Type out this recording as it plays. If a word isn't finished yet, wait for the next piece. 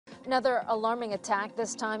Another alarming attack,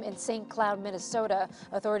 this time in St. Cloud, Minnesota.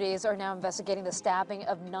 Authorities are now investigating the stabbing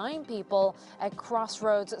of 9 people at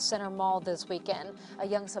Crossroads Center Mall this weekend. A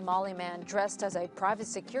young Somali man dressed as a private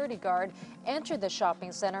security guard entered the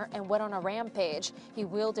shopping center and went on a rampage. He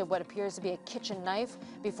wielded what appears to be a kitchen knife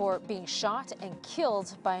before being shot and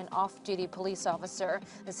killed by an off-duty police officer.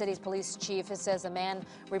 The city's police chief says the man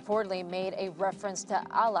reportedly made a reference to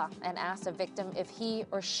Allah and asked the victim if he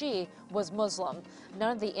or she was Muslim.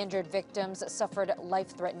 None of the injured victims suffered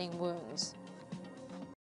life-threatening wounds.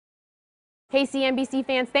 Hey CNBC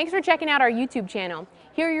fans, thanks for checking out our YouTube channel.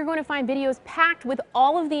 Here you're going to find videos packed with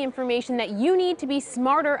all of the information that you need to be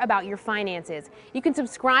smarter about your finances. You can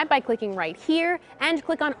subscribe by clicking right here and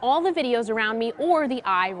click on all the videos around me or the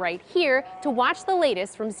eye right here to watch the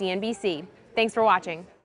latest from CNBC. Thanks for watching.